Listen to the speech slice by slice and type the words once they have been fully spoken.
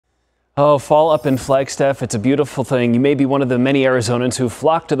Oh, fall up in Flagstaff, it's a beautiful thing. You may be one of the many Arizonans who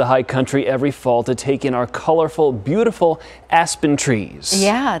flock to the high country every fall to take in our colorful, beautiful aspen trees.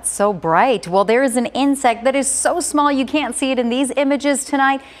 Yeah, it's so bright. Well, there is an insect that is so small you can't see it in these images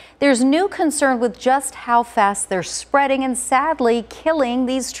tonight. There's new concern with just how fast they're spreading and sadly killing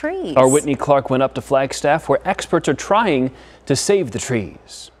these trees. Our Whitney Clark went up to Flagstaff where experts are trying to save the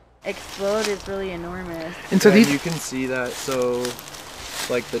trees. Explode is really enormous. And so you can see that, so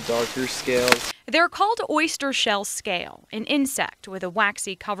like the darker scales. They're called oystershell scale, an insect with a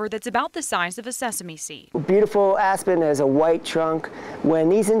waxy cover that's about the size of a sesame seed. Beautiful aspen has a white trunk. When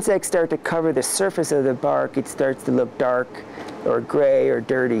these insects start to cover the surface of the bark, it starts to look dark or gray or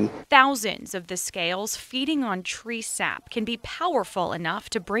dirty. Thousands of the scales feeding on tree sap can be powerful enough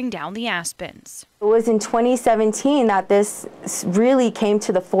to bring down the aspens. It was in 2017 that this really came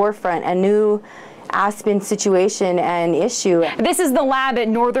to the forefront, a new aspen situation and issue. This is the lab at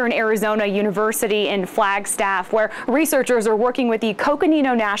Northern Arizona University in Flagstaff, where researchers are working with the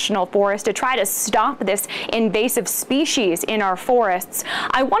Coconino National Forest to try to stop this invasive species in our forests.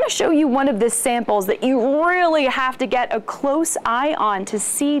 I want to show you one of the samples that you really have to get a close eye on to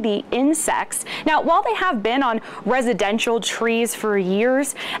see the insects. Now, while they have been on residential trees for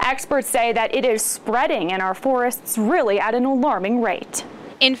years, experts say that it is spreading in our forests really at an alarming rate.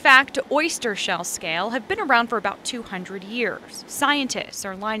 In fact, oystershell scale have been around for about 200 years. Scientists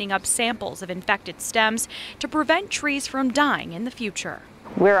are lining up samples of infected stems to prevent trees from dying in the future.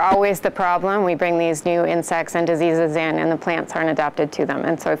 We're always the problem. We bring these new insects and diseases in, and the plants aren't adapted to them.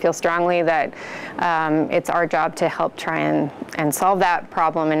 And so I feel strongly that it's our job to help try and solve that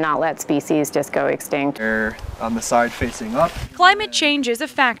problem and not let species just go extinct. They're on the side facing up. Climate change is a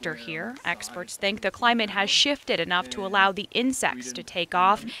factor here. Experts think the climate has shifted enough to allow the insects to take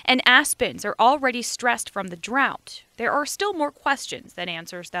off, and aspens are already stressed from the drought. There are still more questions than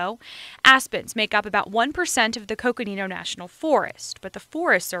answers, though. Aspens make up about 1% of the Coconino National Forest, but the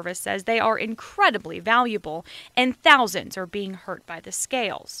Forest Service says they are incredibly valuable, and thousands are being hurt by the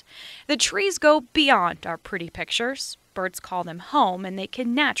scales. The trees go beyond our pretty pictures. Birds call them home, and they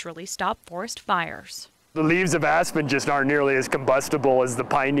can naturally stop forest fires. The leaves of aspen just aren't nearly as combustible as the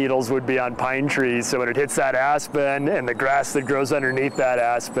pine needles would be on pine trees. So when it hits that aspen and the grass that grows underneath that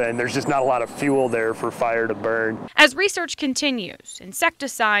aspen, there's just not a lot of fuel there for fire to burn. As research continues,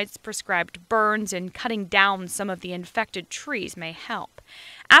 insecticides, prescribed burns, and cutting down some of the infected trees may help.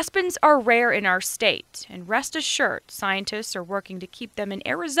 Aspens are rare in our state, and rest assured, scientists are working to keep them in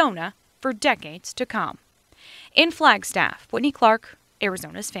Arizona for decades to come. In Flagstaff, Whitney Clark,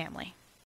 Arizona's Family.